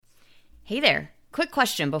Hey there, quick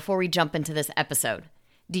question before we jump into this episode.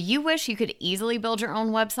 Do you wish you could easily build your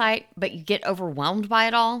own website, but you get overwhelmed by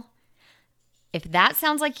it all? If that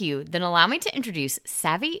sounds like you, then allow me to introduce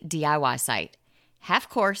Savvy DIY Site. Half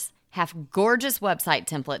course, half gorgeous website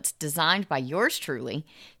templates designed by yours truly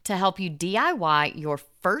to help you DIY your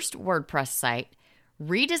first WordPress site,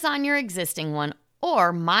 redesign your existing one,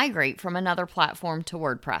 or migrate from another platform to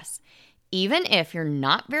WordPress, even if you're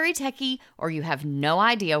not very techie or you have no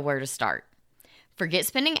idea where to start. Forget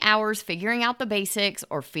spending hours figuring out the basics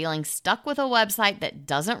or feeling stuck with a website that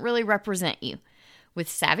doesn't really represent you. With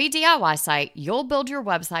Savvy DIY Site, you'll build your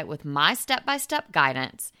website with my step-by-step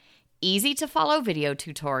guidance, easy-to-follow video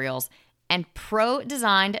tutorials, and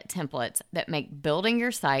pro-designed templates that make building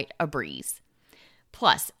your site a breeze.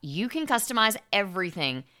 Plus, you can customize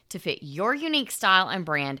everything to fit your unique style and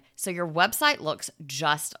brand so your website looks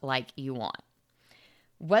just like you want.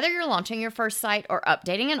 Whether you're launching your first site or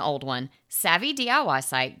updating an old one, Savvy DIY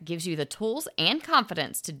Site gives you the tools and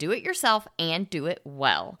confidence to do it yourself and do it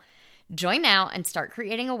well. Join now and start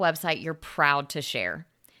creating a website you're proud to share.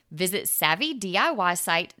 Visit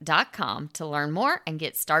savvydiysite.com to learn more and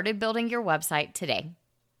get started building your website today.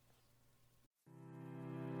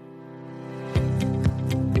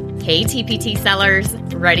 Hey TPT sellers,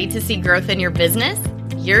 ready to see growth in your business?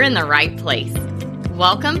 You're in the right place.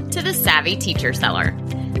 Welcome to the Savvy Teacher Seller.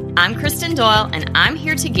 I'm Kristen Doyle, and I'm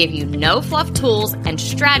here to give you no-fluff tools and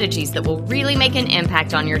strategies that will really make an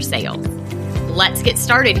impact on your sales. Let's get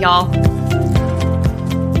started, y'all.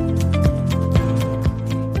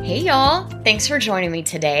 Hey, y'all. Thanks for joining me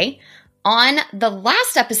today. On the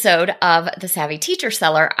last episode of the Savvy Teacher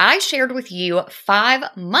Seller, I shared with you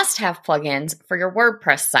 5 must-have plugins for your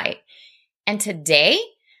WordPress site. And today,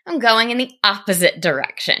 I'm going in the opposite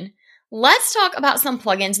direction. Let's talk about some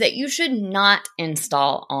plugins that you should not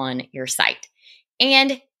install on your site.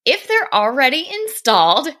 And if they're already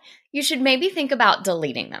installed, you should maybe think about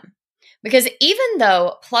deleting them. Because even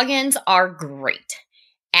though plugins are great,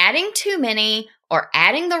 adding too many or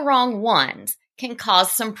adding the wrong ones can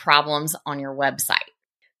cause some problems on your website.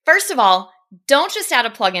 First of all, don't just add a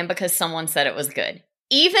plugin because someone said it was good,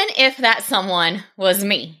 even if that someone was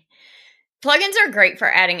me. Plugins are great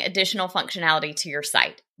for adding additional functionality to your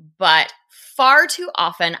site, but far too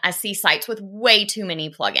often I see sites with way too many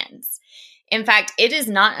plugins. In fact, it is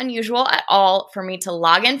not unusual at all for me to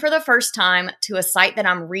log in for the first time to a site that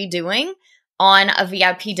I'm redoing on a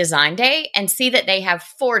VIP design day and see that they have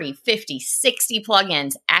 40, 50, 60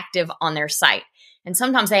 plugins active on their site. And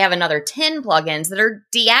sometimes they have another 10 plugins that are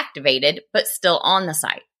deactivated but still on the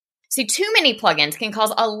site. See, too many plugins can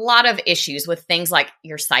cause a lot of issues with things like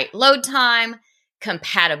your site load time,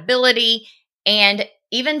 compatibility, and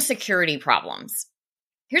even security problems.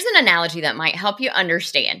 Here's an analogy that might help you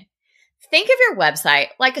understand. Think of your website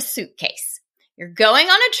like a suitcase. You're going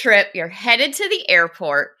on a trip, you're headed to the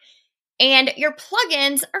airport, and your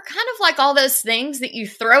plugins are kind of like all those things that you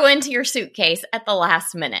throw into your suitcase at the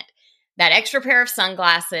last minute. That extra pair of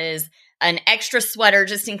sunglasses, an extra sweater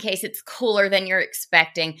just in case it's cooler than you're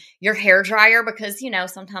expecting, your hair dryer because,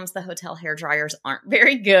 sometimes the hotel hair dryers aren't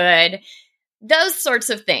very good. Those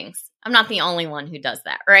sorts of things. I'm not the only one who does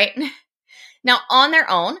that, right? Now, on their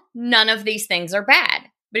own, none of these things are bad.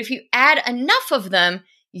 But if you add enough of them,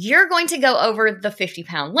 you're going to go over the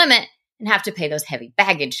 50-pound limit and have to pay those heavy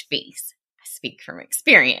baggage fees. I speak from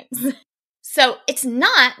experience. So it's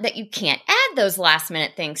not that you can't add those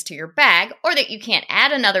last-minute things to your bag or that you can't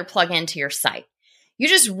add another plugin to your site. You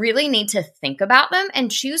just really need to think about them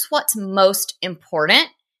and choose what's most important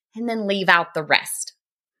and then leave out the rest.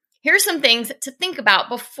 Here's some things to think about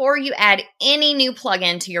before you add any new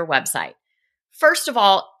plugin to your website. First of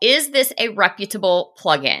all, is this a reputable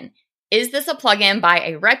plugin? Is this a plugin by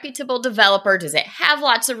a reputable developer? Does it have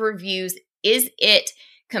lots of reviews? Is it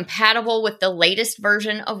compatible with the latest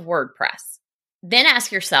version of WordPress? Then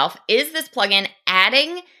ask yourself, is this plugin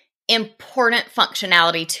adding important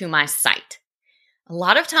functionality to my site? A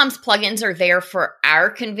lot of times plugins are there for our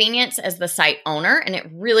convenience as the site owner, and it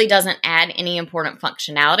really doesn't add any important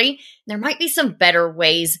functionality. There might be some better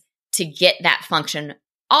ways to get that function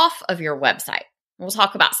off of your website. We'll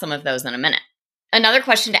talk about some of those in a minute. Another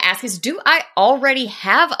question to ask is, do I already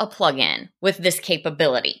have a plugin with this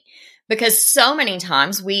capability? Because so many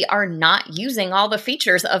times we are not using all the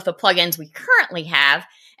features of the plugins we currently have,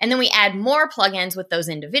 and then we add more plugins with those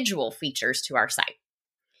individual features to our site.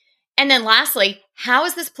 And then lastly, how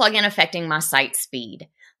is this plugin affecting my site speed?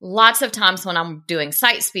 Lots of times when I'm doing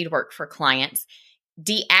site speed work for clients,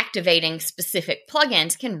 deactivating specific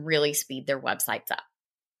plugins can really speed their websites up.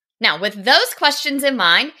 Now, with those questions in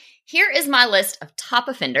mind, Here is my list of top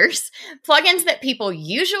offenders, plugins that people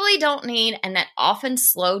usually don't need and that often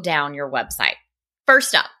slow down your website.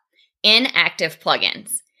 First up, inactive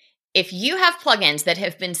plugins. If you have plugins that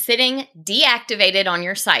have been sitting deactivated on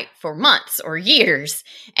your site for months or years,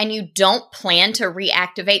 and you don't plan to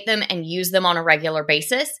reactivate them and use them on a regular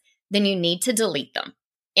basis, then you need to delete them.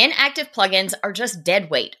 Inactive plugins are just dead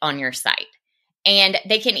weight on your site. And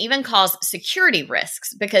they can even cause security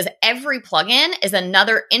risks because every plugin is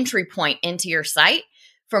another entry point into your site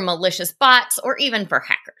for malicious bots or even for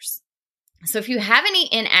hackers. So if you have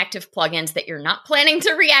any inactive plugins that you're not planning to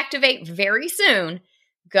reactivate very soon,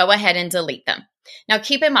 go ahead and delete them. Now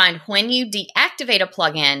keep in mind, when you deactivate a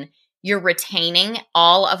plugin, you're retaining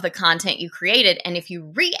all of the content you created. And if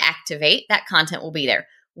you reactivate, that content will be there.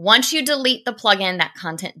 Once you delete the plugin, that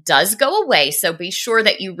content does go away, so be sure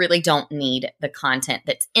that you really don't need the content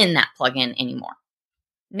that's in that plugin anymore.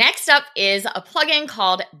 Next up is a plugin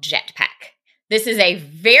called Jetpack. This is a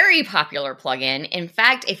very popular plugin. In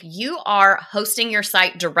fact, if you are hosting your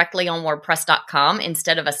site directly on WordPress.com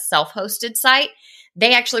instead of a self-hosted site,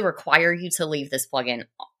 they actually require you to leave this plugin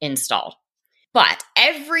installed. But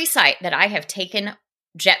every site that I have taken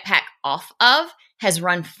Jetpack off of has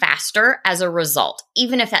run faster as a result,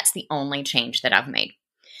 even if that's the only change that I've made.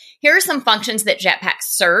 Here are some functions that Jetpack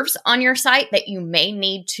serves on your site that you may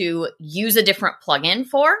need to use a different plugin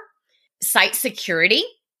for. Site security.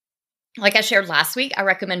 Like I shared last week, I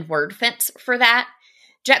recommend WordPress for that.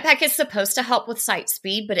 Jetpack is supposed to help with site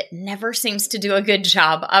speed, but it never seems to do a good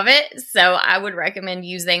job of it. So I would recommend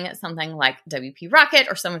using something like WP Rocket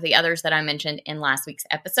or some of the others that I mentioned in last week's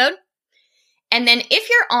episode. And then if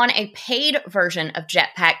you're on a paid version of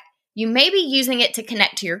Jetpack, you may be using it to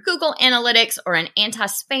connect to your Google Analytics or an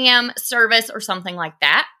anti-spam service or something like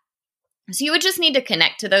that. So you would just need to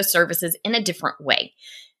connect to those services in a different way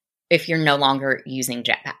if you're no longer using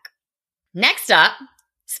Jetpack. Next up,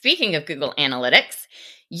 speaking of Google Analytics,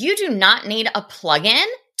 you do not need a plugin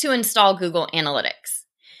to install Google Analytics.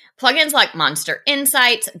 Plugins like Monster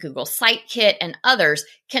Insights, Google Sitekit, and others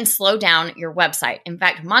can slow down your website. In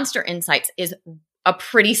fact, Monster Insights is a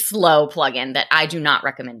pretty slow plugin that I do not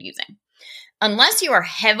recommend using. Unless you are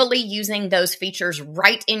heavily using those features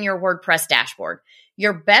right in your WordPress dashboard,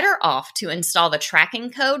 you're better off to install the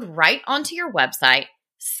tracking code right onto your website,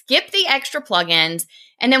 skip the extra plugins,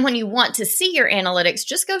 and then when you want to see your analytics,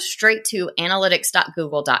 just go straight to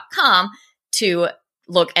analytics.google.com to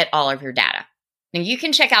look at all of your data. Now, you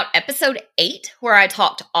can check out episode 8, where I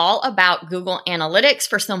talked all about Google Analytics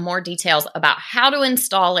for some more details about how to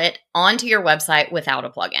install it onto your website without a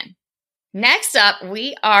plugin. Next up,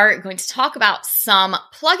 we are going to talk about some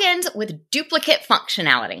plugins with duplicate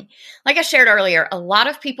functionality. Like I shared earlier, a lot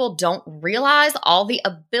of people don't realize all the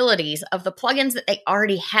abilities of the plugins that they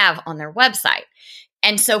already have on their website.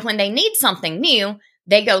 And so when they need something new,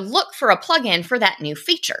 they go look for a plugin for that new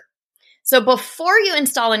feature. So before you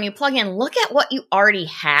install a new plugin, look at what you already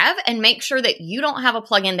have and make sure that you don't have a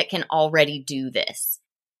plugin that can already do this.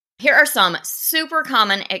 Here are some super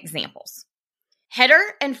common examples. Header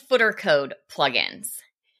and footer code plugins.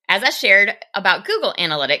 As I shared about Google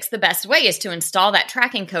Analytics, the best way is to install that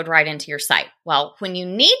tracking code right into your site. Well, when you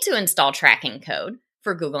need to install tracking code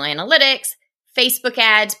for Google Analytics, Facebook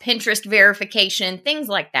ads, Pinterest verification, things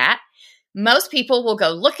like that, most people will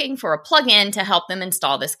go looking for a plugin to help them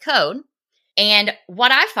install this code. And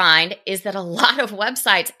what I find is that a lot of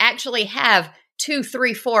websites actually have 2,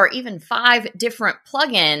 3, 4, even 5 different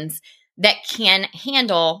plugins that can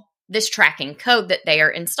handle this tracking code that they are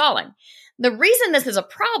installing. The reason this is a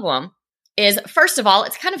problem is, first of all,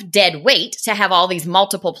 it's kind of dead weight to have all these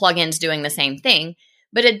multiple plugins doing the same thing.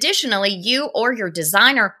 But additionally, you or your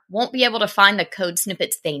designer won't be able to find the code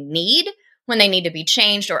snippets they need when they need to be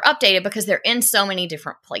changed or updated because they're in so many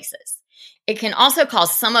different places. It can also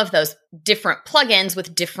cause some of those different plugins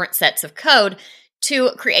with different sets of code to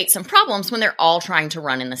create some problems when they're all trying to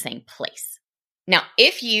run in the same place. Now,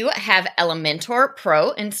 if you have Elementor Pro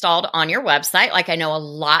installed on your website, like I know a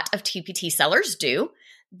lot of TPT sellers do,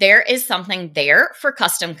 there is something there for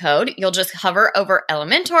custom code. You'll just hover over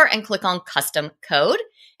Elementor and click on custom code,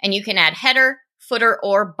 and you can add header, footer,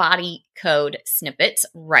 or body code snippets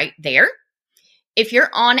right there. If you're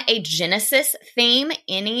on a Genesis theme,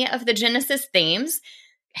 any of the Genesis themes,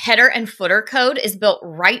 header and footer code is built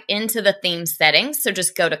right into the theme settings. So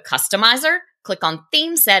just go to Customizer, click on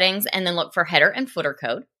Theme Settings, and then look for header and footer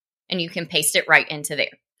code, and you can paste it right into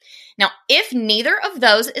there. Now, if neither of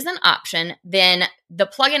those is an option, then the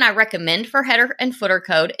plugin I recommend for header and footer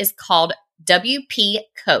code is called WP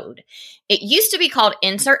Code. It used to be called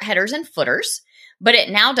Insert Headers and Footers, but it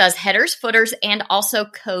now does headers, footers, and also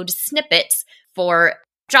code snippets for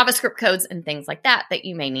JavaScript codes and things like that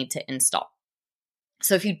you may need to install.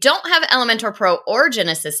 So if you don't have Elementor Pro or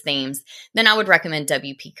Genesis themes, then I would recommend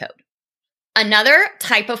WP Code. Another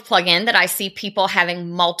type of plugin that I see people having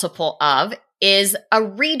multiple of is a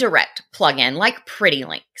redirect plugin like Pretty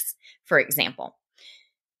Links, for example.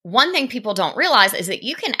 One thing people don't realize is that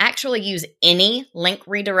you can actually use any link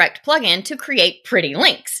redirect plugin to create pretty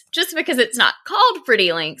links. Just because it's not called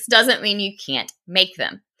Pretty Links doesn't mean you can't make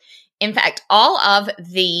them. In fact, all of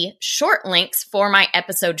the short links for my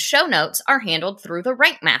episode show notes are handled through the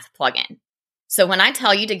Rank Math plugin. So when I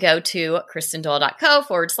tell you to go to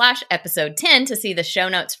kristendoyle.co/episode 10 to see the show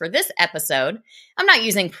notes for this episode, I'm not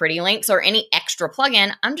using Pretty Links or any extra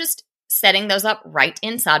plugin. I'm just setting those up right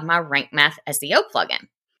inside my Rank Math SEO plugin.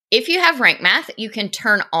 If you have Rank Math, you can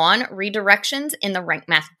turn on redirections in the Rank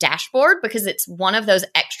Math dashboard because it's one of those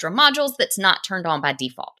extra modules that's not turned on by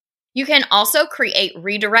default. You can also create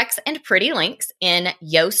redirects and pretty links in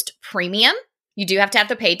Yoast Premium. You do have to have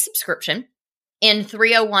the paid subscription. In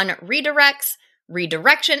 301 Redirects,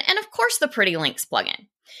 Redirection, and of course the Pretty Links plugin.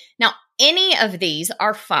 Now, any of these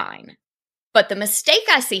are fine. But the mistake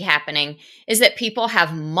I see happening is that people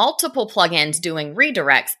have multiple plugins doing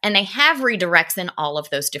redirects, and they have redirects in all of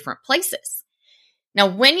those different places. Now,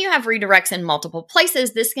 when you have redirects in multiple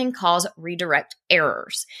places, this can cause redirect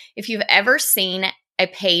errors. If you've ever seen a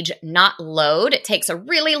page not load, it takes a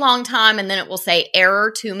really long time, and then it will say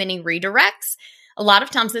error, too many redirects. A lot of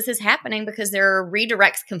times this is happening because there are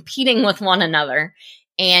redirects competing with one another,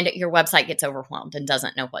 and your website gets overwhelmed and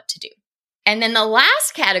doesn't know what to do. And then the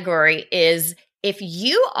last category is if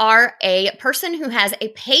you are a person who has a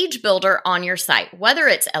page builder on your site, whether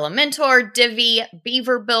it's Elementor, Divi,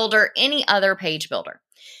 Beaver Builder, any other page builder.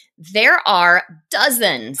 There are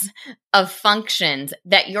dozens of functions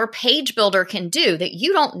that your page builder can do that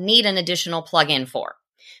you don't need an additional plugin for.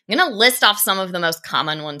 I'm going to list off some of the most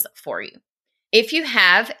common ones for you. If you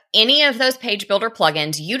have any of those page builder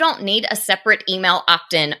plugins, you don't need a separate email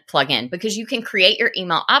opt-in plugin because you can create your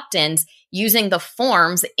email opt-ins using the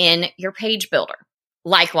forms in your page builder.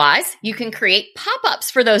 Likewise, you can create pop-ups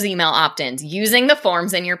for those email opt-ins using the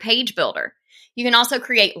forms in your page builder. You can also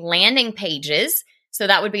create landing pages. So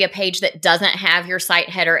that would be a page that doesn't have your site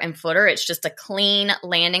header and footer. It's just a clean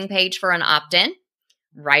landing page for an opt-in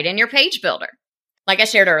right in your page builder. Like I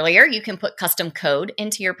shared earlier, you can put custom code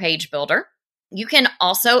into your page builder. You can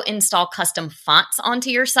also install custom fonts onto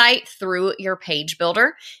your site through your page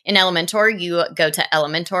builder. In Elementor, you go to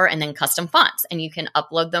Elementor and then custom fonts, and you can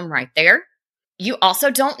upload them right there. You also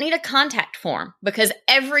don't need a contact form because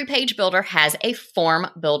every page builder has a form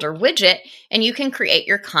builder widget, and you can create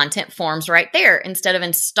your content forms right there instead of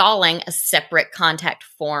installing a separate contact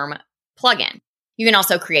form plugin. You can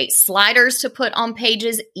also create sliders to put on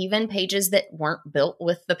pages, even pages that weren't built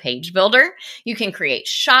with the page builder. You can create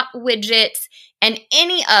shop widgets and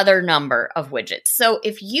any other number of widgets. So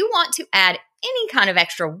if you want to add any kind of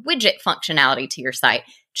extra widget functionality to your site,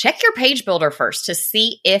 check your page builder first to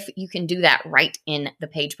see if you can do that right in the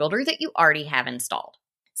page builder that you already have installed.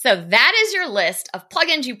 So that is your list of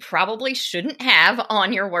plugins you probably shouldn't have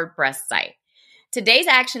on your WordPress site. Today's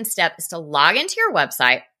action step is to log into your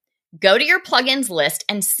website, go to your plugins list,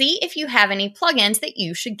 and see if you have any plugins that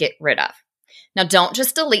you should get rid of. Now, don't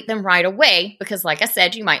just delete them right away because, like I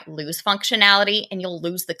said, you might lose functionality and you'll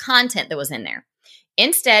lose the content that was in there.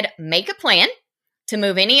 Instead, make a plan to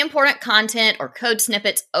move any important content or code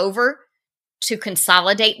snippets over to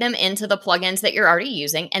consolidate them into the plugins that you're already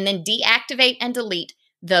using, and then deactivate and delete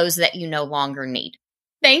those that you no longer need.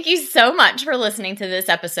 Thank you so much for listening to this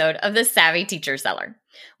episode of The Savvy Teacher Seller.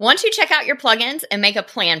 Once you check out your plugins and make a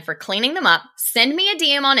plan for cleaning them up, send me a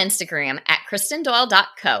DM on Instagram at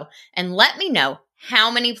kristendoyle.co and let me know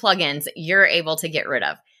how many plugins you're able to get rid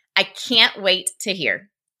of. I can't wait to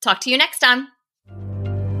hear. Talk to you next time.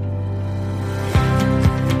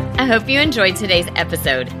 I hope you enjoyed today's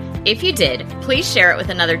episode. If you did, please share it with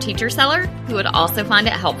another teacher seller who would also find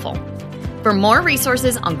it helpful. For more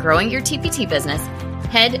resources on growing your TPT business,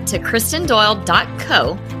 head to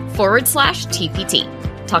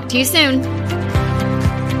kristendoyle.co/TPT. Talk to you soon.